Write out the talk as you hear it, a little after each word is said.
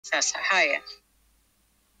Sasa haya,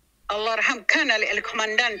 Marehemu Kanali Ali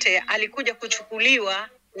komandante alikuja kuchukuliwa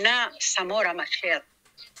na Samora Machel.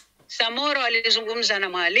 Samora alizungumza na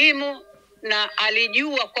mwalimu na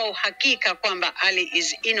alijua kwa uhakika kwamba Ali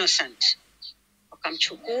is innocent.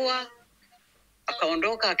 Akamchukua,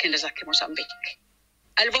 akaondoka, akaenda zake Mozambiki.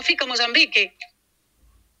 Alipofika Mozambiki,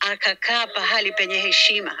 akakaa pahali penye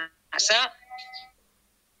heshima, hasa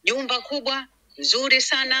jumba kubwa nzuri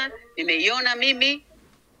sana, nimeiona mimi,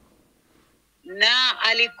 na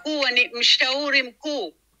alikuwa ni mshauri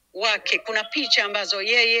mkuu wake. Kuna picha ambazo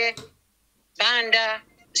yeye banda,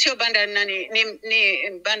 sio banda nani, ni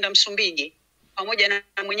banda Msumbiji, pamoja na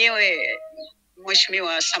mwenyewe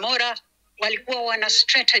Mheshimiwa Samora, walikuwa wana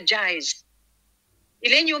strategize.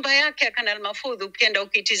 Ile nyumba yake ya Kanali Mahfoudh, ukienda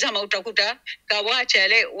ukitizama utakuta kawacha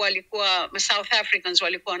yale, walikuwa South Africans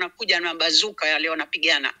walikuwa wanakuja na bazuka yale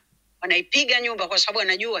wanapigana. Wanaipiga nyumba kwa sababu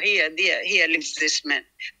anajua here lives this man.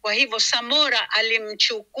 Kwa hivyo Samora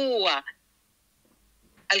alimchukua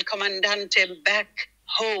al-Commandante back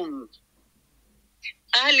home.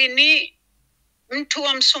 Ali ni mtu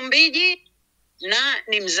wa Msumbiji na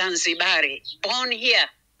ni Mzanzibari, born here,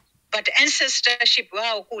 but ancestorship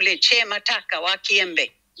wao kule Chema Taka wa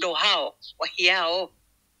Kiembe, ndo hao wahiao.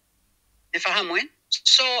 Nafahamu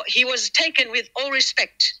So he was taken with all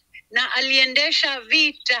respect, na aliendesha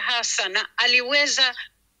vita hasa, na aliweza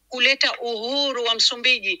kuleta uhuru wa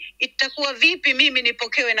Msumbiji. Itakuwa vipi mimi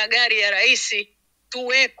nipokewe na gari ya raisi,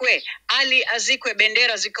 tuwekwe Ali azikwe,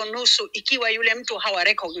 bendera ziko nusu, ikiwa yule mtu hawa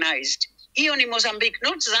recognized? Hiyo ni Mozambique,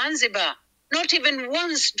 not Zanzibar. Not even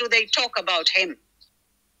once do they talk about him.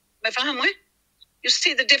 Mefahamu You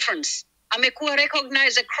see the difference. Amekuwa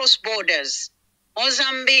recognized across borders.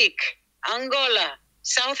 Mozambique, Angola,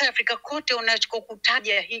 South Africa, kote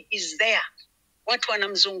unachokutaja he is there. Watu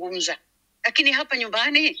wanamzungumza. Lakini hapa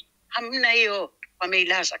nyumbani hamna hiyo,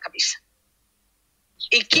 wameilaza kabisa.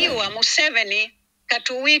 Ikiwa Museveni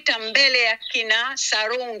katuita mbele ya kina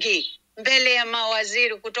Sarungi, mbele ya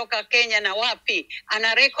mawaziri kutoka Kenya na wapi,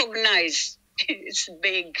 ana recognize. It's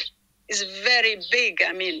big. It's very big.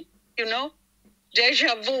 I mean,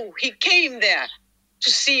 deja vu. He came there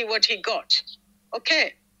to see what he got.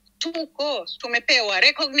 Okay. Tumepewa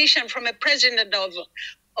recognition from a president of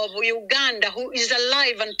Uganda who is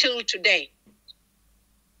alive until today.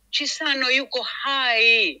 Chisano yuko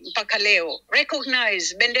hai mpaka leo.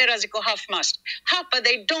 Recognize, bendera ziko half mast. Hapa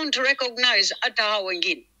they don't recognize hata hao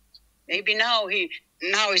wengine. Maybe now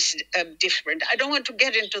it's different. I don't want to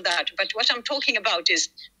get into that, but what I'm talking about is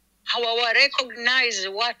hawa recognize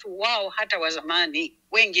watu wao hata wa zamani.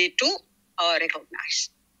 Wengi tu hawa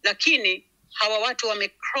recognize. Lakini hawa watu wame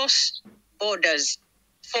cross borders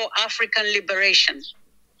for African liberation.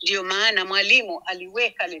 Ndio maana mwalimu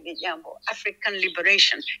aliweka lile jambo, African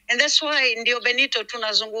liberation. And that's why ndio Benito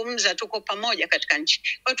tunazungumza, tuko pamoja katika nchi.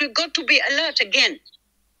 But we got to be alert again.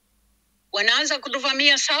 Wanaanza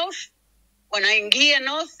kutuvamia South, wanaingia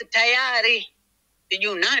North, tayari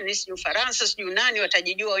sijui nani, sijui Faransa, sijui nani,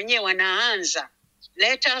 watajijua wenyewe wanaanza.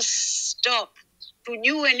 Let us stop.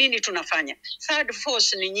 Tujue nini tunafanya. Third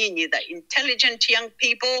force ni nyinyi, the intelligent young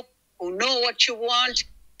people who know what you want,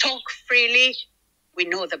 talk freely. We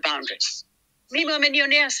know the boundaries. Mimi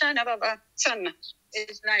wamenionea sana baba, sana.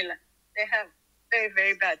 It's Naila. They have very,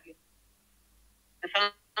 very badly.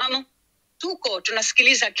 Nafahamu,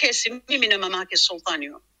 tunasikiliza kesi, mimi na mamake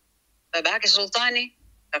Sultani. Babake Sultani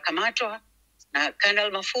kakamatwa na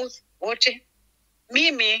Kanali Mahfoudh wote.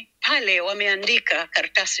 Mimi pale wameandika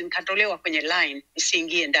karatasi, nikatolewa kwenye line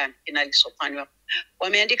nisiingie ndani Kanali Sultani.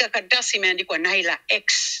 Wameandika karatasi, imeandikwa Naila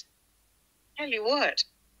X. Tell you what,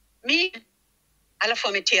 me alafu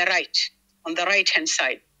ametia right on the right hand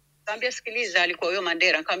side. Kaambia sikiliza, alikuwa huyo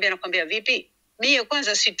Mandera. Nakwambia vipi? Mie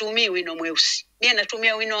kwanza situmii wino mweusi. Mie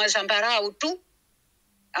natumia wino wa zambarau tu,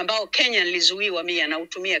 ambao Kenya nilizuiwa, mie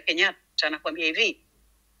nautumia Kenyatta. Nakwambia hivi,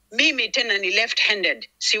 mimi tena ni left handed,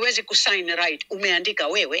 siwezi kusign right. Umeandika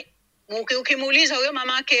wewe. Ukimuuliza huyo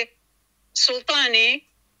mamake Sultani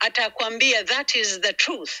atakwambia that is the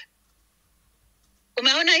truth.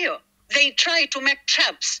 Umeona hiyo? They try to make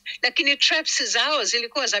traps, lakini traps zao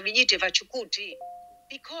zilikuwa za vijiti vya chukuti,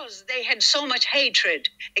 because they had so much hatred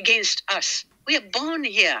against us. We are born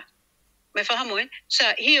here. Umefahamu So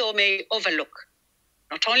hiyo may overlook.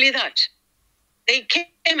 Not only that, they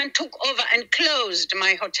came and took over and closed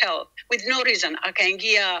my hotel with no reason.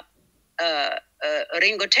 Akaingia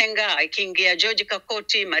Ringo Tenga, akaingia George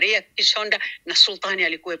Kakoti, Maria Kishonda, na Sultani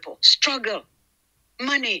alikuwepo. Struggle,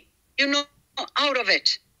 money, out of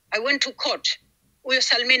it. I went to court. Huyo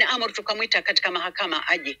Salmini Amor tukamwita katika mahakama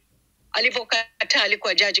aje. Alipokataa,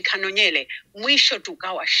 alikuwa jaji Kanonyele. Mwisho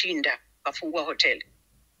tukawashinda, kafungua hoteli.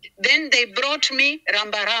 Then they brought me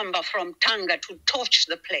Ramba Ramba from Tanga to torch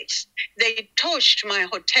the place. They torched my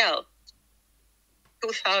hotel.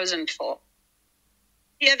 2004.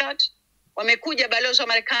 Hear that? Wamekuja balozi wa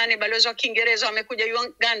Marekani, balozi wa Kiingereza, wamekuja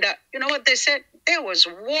Uganda. You know what they said? There was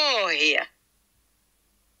war here.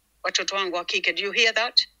 Watoto wangu wa kike, do you hear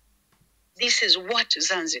that? This is what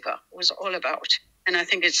Zanzibar was all about. And I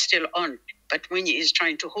think it's still on. But Mwinyi is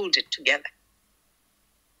trying to hold it together.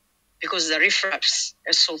 Because the riffraffs,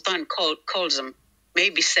 as Sultan calls them,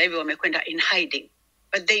 maybe Savi wamekwenda in hiding.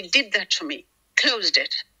 But they did that to me. Closed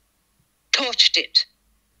it. Torched it.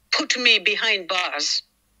 Put me behind bars.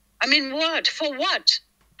 I mean, what? For what?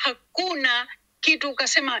 Hakuna kitu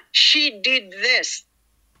kasema, she did this.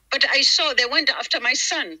 But I saw they went after my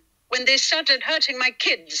son. When they started hurting my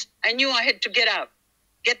kids, I knew I had to get out.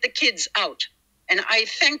 Get the kids out. And I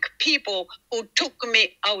thank people who took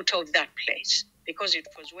me out of that place. Because it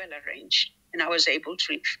was well arranged. And I was able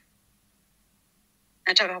to leave.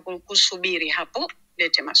 Nataka kusubiri hapo,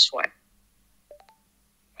 lete maswali.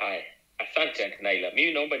 Hai, asante Aunt Naila.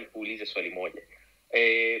 Mimi naomba nikuulize swali moja.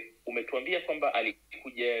 Umetuambia kwamba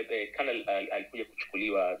alikuja Kanali alikuja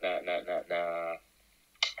kuchukuliwa na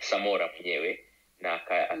Samora mwenyewe na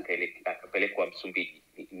akapelekwa Msumbiji.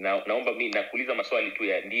 Naomba mimi nakuuliza maswali tu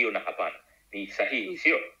ya ndio na hapana. Ni sahihi,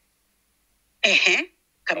 sio?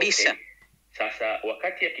 Kabisa. Okay. Sasa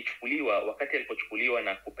wakati alipochukuliwa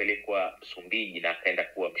na kupelekwa Msumbiji na akaenda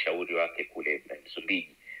kuwa mshauri wake kule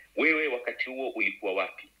Msumbiji, wewe wakati huo ulikuwa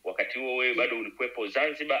wapi? Wakati huo wewe bado ulikuwepo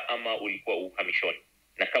Zanzibar ama ulikuwa uhamishoni?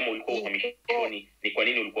 Na kama ulikuwa uhamishoni, ni kwa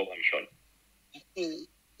nini ulikuwa uhamishoni?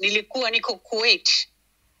 Nilikuwa niko Kuwait,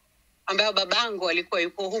 ambayo babangu alikuwa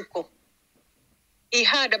yuko huko. He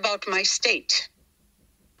heard about my state.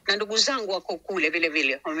 Na ndugu zangu wako kule vile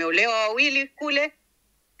vile. Wameolewa wawili kule.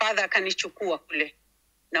 Father akanichukua kule.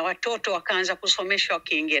 Na watoto wakaanza kusomeshwa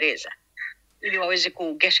Kiingereza. Ili waweze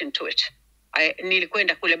ku get into it.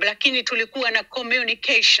 Nilikwenda kule. Lakini tulikuwa na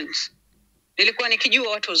communications. Nilikuwa nikijua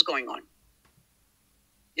what was going on.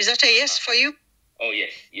 Is that a yes for you? Oh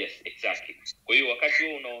yes, exactly. Kwa hiyo wakati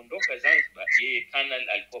huo unaondoka Zanzibar, yeye Kanali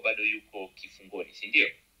alikuwa bado yuko kifungoni, si ndio?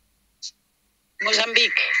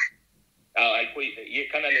 Mozambique. Yeye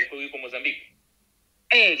Kanali alikuwa yuko Mozambique?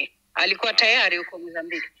 Alikuwa tayari yuko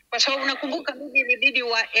Mozambique. Kwa sababu unakumbuka mimi ilibidi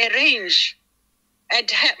wa arrange.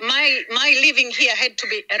 My living here had to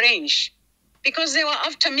be arranged. Because they were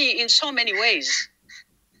after me in so many ways.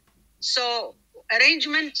 So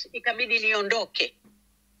arrangement ikabidi niondoke.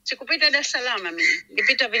 Sikupita Dar es Salaam mimi,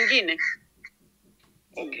 nilipita vingine.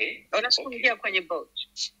 Okay. Unasikia kwenye boat.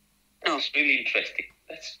 No. That's really interesting.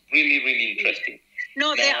 That's really interesting.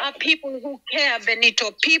 No, there are people who care,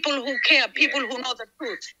 Benito. People who care, people who know the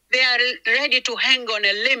truth. They are ready to hang on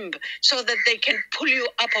a limb so that they can pull you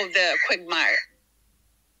up of the quagmire.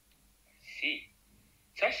 See.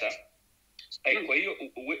 Sasa, kwa hiyo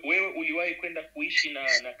wewe uliwahi kwenda kuishi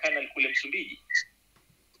na Kanali kule Msumbiji?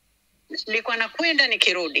 Nilikuwa nakwenda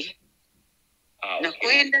nikirudi. Okay.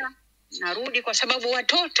 Nakwenda, narudi kwa sababu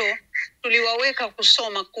watoto tuliwaweka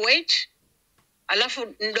kusoma Kuwait.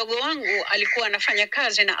 Alafu mdogo wangu alikuwa anafanya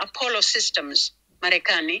kazi na Apollo Systems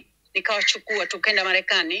Marekani. Nikawachukua tukenda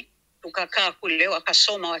Marekani, tukakaa kule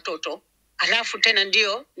wakasoma watoto. Alafu tena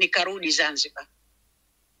ndio nikarudi Zanzibar.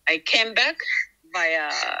 I came back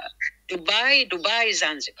via Dubai,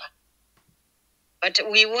 Zanzibar. But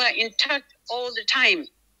we were in touch all the time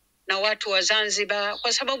na watu wa Zanzibar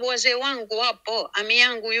kwa sababu wazee wangu wapo, ami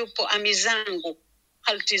yangu yupo, ami zangu,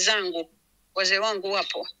 halti zangu, wazee wangu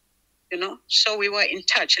wapo. You know, so we were in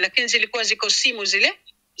touch. Lakini zilikuwa ziko simu zile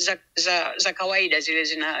za kawaida zile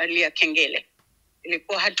zinalia kengele.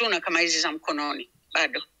 Ilikuwa hatuna kama hizi za mkononi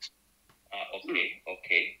bado.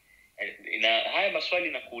 Okay. Na haya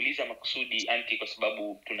maswali na kuuliza makusudi anti kwa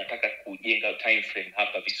sababu tunataka kujenga time frame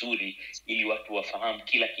hapa vizuri ili watu wafahamu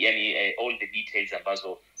all the details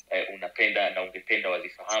ambazo unapenda na ungependa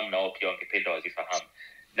wazifahamu na wao pia wangependa wazifahamu.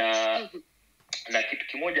 Na kitu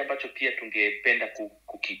kimoja ambacho pia tungependa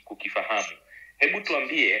kukifahamu. Hebu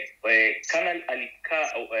tuambie Kanali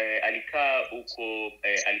alikaa huko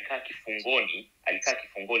alikaa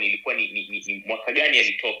kifungoni ilikuwa ni mwaka gani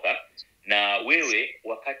alitoka, na wewe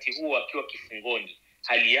wakati huo akiwa kifungoni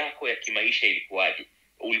hali yako ya kimaisha ilikuwaje?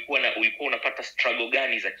 Ulikuwa unapata struggle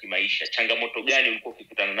gani za kimaisha? Changamoto gani ulikuwa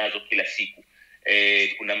ukikutana nazo kila siku?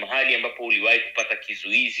 Kuna mahali ambapo uliwahi kupata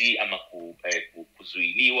kizuizi ama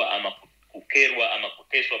kuzuiliwa ama kukerwa ama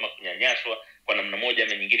kuteswa ama kunyanyaswa kwa namna moja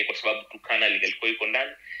ama nyingine kwa sababu tu Kanali alikuwa yuko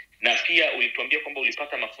ndani? Na pia ulituambia kwamba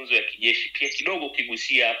ulipata mafunzo ya kijeshi, pia kidogo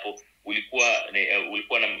ukigusia hapo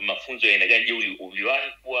ulikuwa na mafunzo ya aina gani? Je,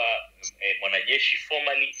 uliwahi kuwa mwanajeshi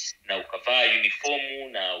formally na ukavaa uniformu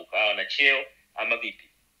na ukawa na cheo ama vipi?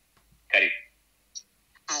 Karibu.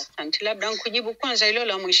 Asante, labda nikujibu kwanza hilo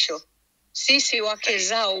la mwisho. Sisi wake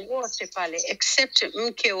zao wote pale except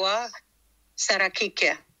mke wa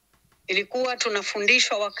Sarakike ilikuwa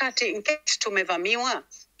tunafundishwa wakati in case tumevamiwa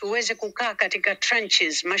tuweze kukaa katika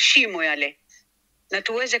trenches, mashimo yale, na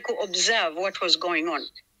tuweze kuobserve what was going on.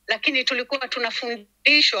 Lakini tulikuwa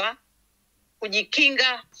tunafundishwa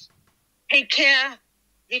kujikinga, take care,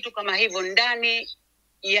 vitu kama hivyo ndani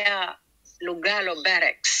ya Lugalo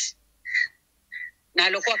Barracks. Na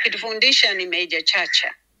alikuwa akitufundisha ni Major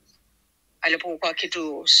Chacha alipokuwa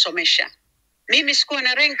akitusomesha. Mimi sikuwa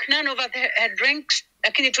na rank, none of us had ranks,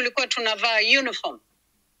 lakini tulikuwa tunavaa uniform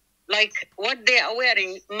like what they are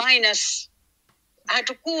wearing minus,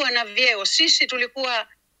 hatukuwa na vyeo. Sisi tulikuwa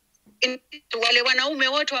wale wanaume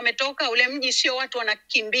wote wametoka ule mji, sio watu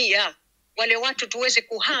wanakimbia, wale watu tuweze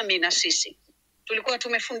kuhami. Na sisi tulikuwa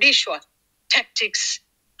tumefundishwa tactics,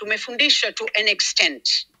 tumefundishwa to an extent,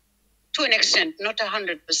 not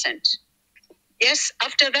 100%. Yes,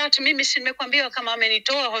 after that mimi si nimekwambia kama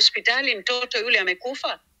amenitoa hospitali, mtoto yule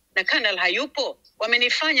amekufa na Kanali hayupo,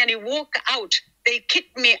 wamenifanya ni walk out, they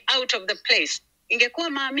kicked me out of the place. Ingekuwa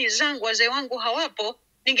mami zangu, wazee wangu hawapo,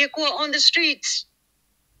 ningekuwa on the streets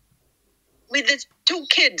with the 2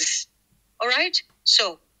 kids. All right?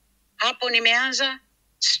 So hapo nimeanza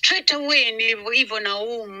straight away, nilivyo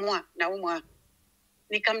naumwa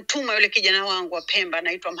nikamtuma yule kijana wangu wa Pemba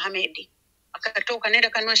anaitwa Mohamedi, akatoka nenda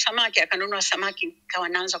kanunue samaki, akanunua samaki, kawa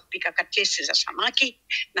naanza kupika katlesi za samaki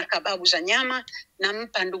na kababu za nyama,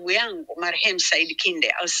 nampa ndugu yangu Marehemu Said Kinde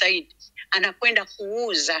Al Said, anakwenda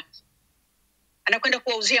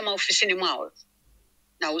kuwauzia maofisini mwao.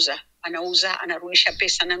 Anauza, anarudisha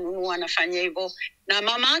pesa, ananunua, anafanya hivyo. Na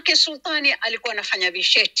mama yake Sultani alikuwa anafanya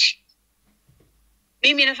visheti,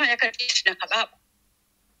 mimi nafanya katlesi na kababu,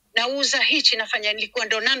 nauza hichi nafanya, nilikuwa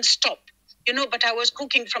ndo non-stop, but I was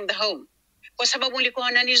cooking from the home, kwa sababu nilikuwa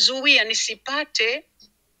wananizuia nisipate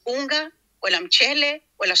unga wala mchele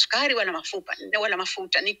wala sukari wala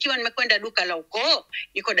mafuta. Nikiwa nimekwenda duka la ukoo,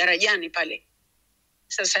 niko darajani pale.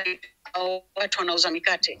 Sasa watu wanauza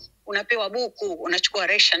mikate, unapewa buku, unachukua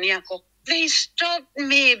ration yako. They stopped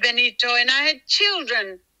me, Benito, and I had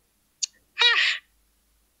children.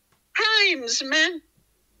 Crimes, man.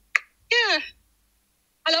 Yeah.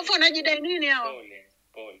 Alafu wanajidai nini hao?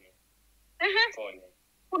 Pole.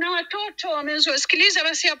 Kuna watoto wamesikiliza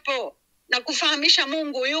basi hapo na kufahamisha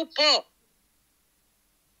Mungu yupo.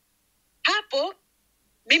 Hapo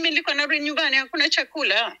mimi nilikuwa narudi nyumbani, hakuna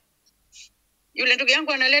chakula. Yule ndugu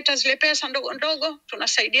yangu analeta zile pesa ndogo ndogo,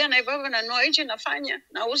 tunasaidiana hivyo, na noa hizi nafanya,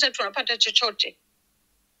 nauza, tunapata chochote.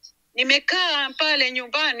 Nimekaa pale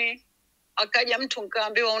nyumbani, akaja mtu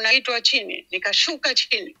nikaambiwa unaitwa chini, nikashuka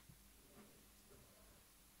chini.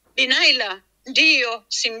 Bibi Naila, ndio,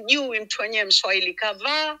 simjui mtu wenyewe Mswahili,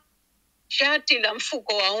 kavaa shati la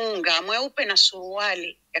mfuko wa unga mweupe na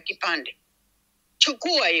suruali ya kipande.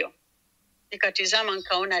 Chukua hiyo. Nikatizama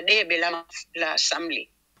nikaona debe la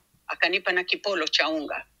samli. Akanipa na kipolo cha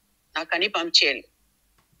unga, na akanipa mchele.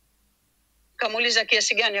 Kamuuliza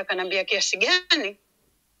kiasi gani, akanambia kiasi gani?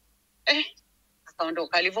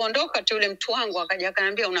 Akaondoka. Alivyoondoka tu yule mtu wangu akaja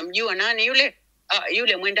akanambia unamjua nani yule?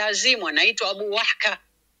 Yule mwenda azimu anaitwa Abu Wahka.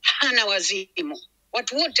 Hana wazimu.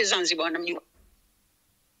 Watu wote Zanzibar wanamjua.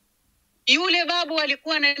 Yule babu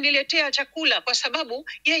alikuwa ananiletea chakula kwa sababu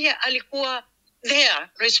yeye alikuwa there,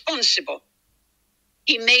 responsible.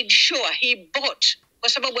 He made sure he bought, kwa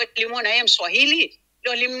sababu alimuona yeye Mswahili,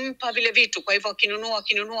 ndio alimpa vile vitu. Kwa hivyo akinunua,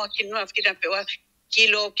 fikiri apewa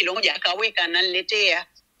kilo moja, akaweka ananiletea.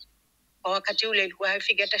 Kwa wakati ule ilikuwa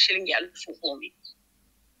haifiki hata shilingi 10,000.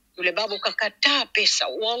 Yule babu kakataa pesa.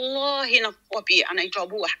 Wallahi nakuwa pia anaitwa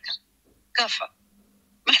Abu Wahka. Kafa.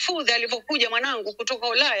 Mahfoudh alipokuja mwanangu kutoka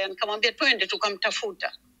Ulaya, nikamwambia twende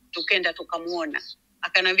tukamtafuta. Tukenda tukamuona.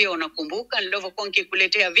 Akanambia unakumbuka nilivyokuwa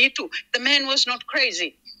nikikuletea vitu? The man was not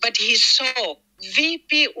crazy, but he saw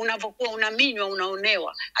vipi unavyokuwa unaminywa,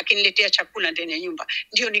 unaonewa, akiniletea chakula ndani ya nyumba.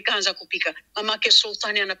 Ndio nikaanza kupika. Mamake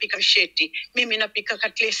Sultani anapika sheti, mimi napika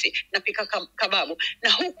katlesi, napika kababu,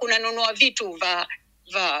 na huku nanunua vitu va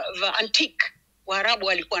antique. Waarabu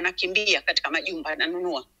walikuwa wanakimbia katika majumba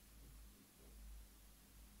nanunua.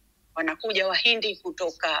 Wanakuja Wahindi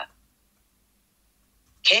kutoka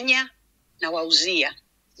Kenya na wauzia,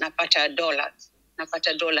 napata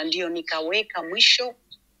dola, ndio nikaweka mwisho.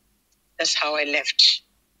 That's how I left.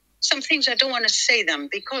 Some things I don't want to say them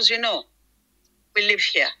because we live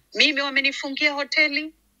here. Mimi wamenifungia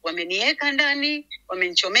hoteli, wameniweka ndani,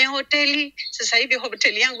 wamenichomea hoteli. Sasa hivi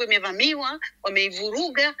hoteli yangu imevamiwa,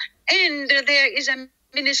 wameivuruga, and there is a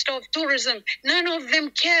Minister of Tourism. None of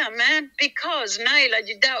them care, man, because Naila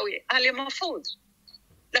Jidawi Ali Mahfoudh.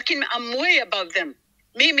 Lakini I'm way above them.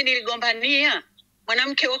 Mimi niligombania,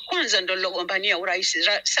 mwanamke wa kwanza ndo nilogombania urais.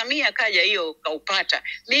 Samia kaja hiyo kaupata.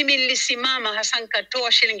 Mimi nilisimama, Hassan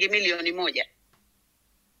katoa shilingi milioni 1.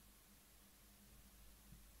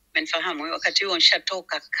 Mnafahamu wakati huo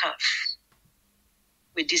nishatoka CAF.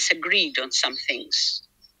 We disagreed on some things.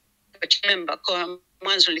 But remember, kwa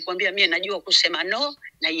mwanzo nilikwambia mimi najua kusema no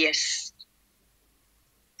na yes.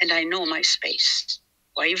 And I know my space.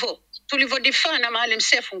 Kwa hivyo tulivodifana Maalim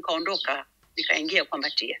Seif nikaondoka, nikaingia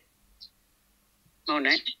Kwambatia.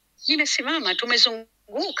 Unaona? Nimesimama,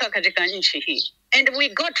 tumezunguka katika nchi hii. And we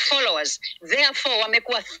got followers. Therefore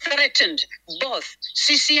wamekuwa threatened both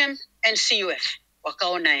CCM and CUF.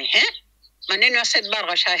 Wakaona maneno ya Said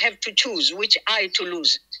Barghash, I have to choose which eye to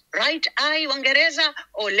lose. Right eye Wangereza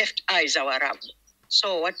or left eye za Waarabu.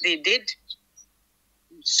 So what they did,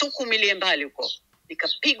 sukumilie mbali huko.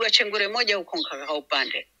 Nikapigwa chengure moja huko nikakaa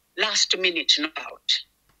upande. Last minute knockout.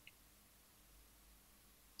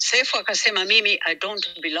 Seif akasema mimi, I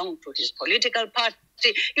don't belong to his political party.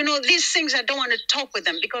 You know, these things I don't want to talk with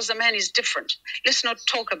them because the man is different. Let's not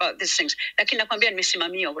talk about these things. Lakini nakwambia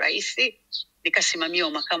nimesimamia uraisi, nikasimamia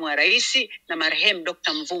makamu wa raisi na marehemu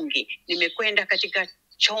Dr. Mvungi. Nimekwenda katika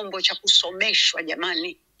chombo cha kusomeshwa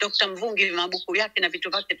jamani. Dr. Mvungi mabuku yake na vitu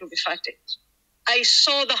vyake tuvifate. I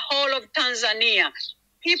saw the whole of Tanzania.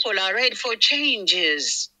 People are ready for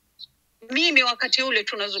changes. Mimi wakati ule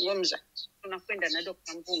tunazungumza, tunakwenda na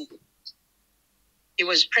Dr. Mvungi. He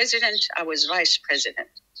was president, I was vice president.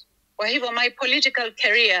 Kwa hivyo my political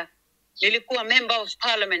career, nilikuwa member of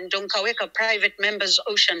parliament, ndo nikaweka private members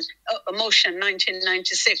motion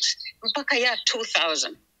 1996 mpaka ya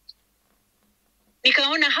 2000.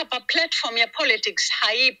 Nikaona hapa platform ya politics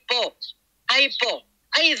haipo.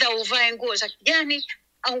 Either uvae nguo za kijani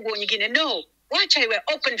au nguo nyingine. No, wacha iwe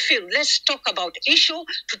open field. Let's talk about issue,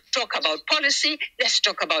 to talk about policy, let's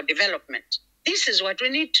talk about development. This is what we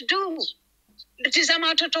need to do. Tizama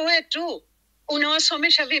watoto wetu.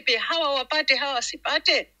 Unawasomesha vipi? Hawa wapate, hawa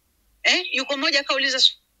wasipate. Yuko moja kauliza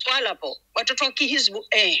swala hapo. Watoto wa kihizbu,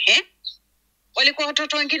 walikuwa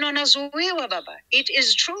watoto wengine wanazuiwa baba. It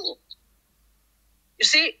is true. You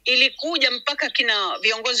see, ilikuja mpaka kina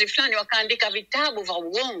viongozi fulani wakaandika vitabu vya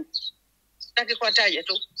uongo. Sitaki kuwataja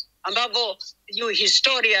tu. Ambavyo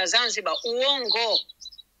historia ya Zanzibar uongo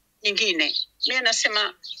nyingine. Mimi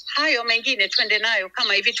nasema hayo mengine tuende nayo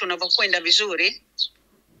kama hivi tunavyokwenda vizuri.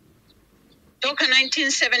 Toka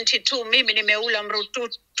 1972 mimi nimeula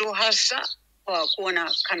mrututu hasa kwa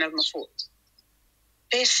kuona Kanali Mahfoudh.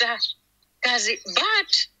 Pesa, kazi,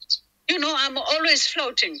 but you know I'm always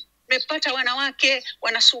floating. Nimepata wanawake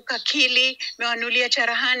wanasuka kili, mewanulia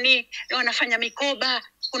charahani, wanafanya mikoba.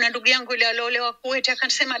 Kuna ndugu yangu ile aliolewa Kuwait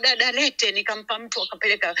akasema dada lete, nikampa mtu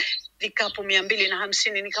akapeleka vikapu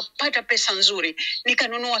 250, nikapata pesa nzuri,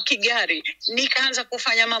 nikanunua kigari, nikaanza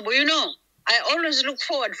kufanya mambo. You know, I always look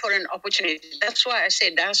forward for an opportunity. That's why I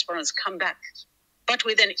say diasporans come back, but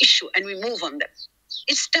with an issue and we move on them.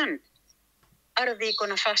 It's done. Ardhi iko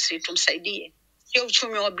nafasi tumsaidie. Sio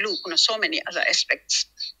uchumi wa blue, kuna so many other aspects.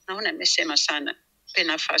 Naona nimesema sana. Pe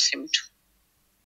nafasi mtu.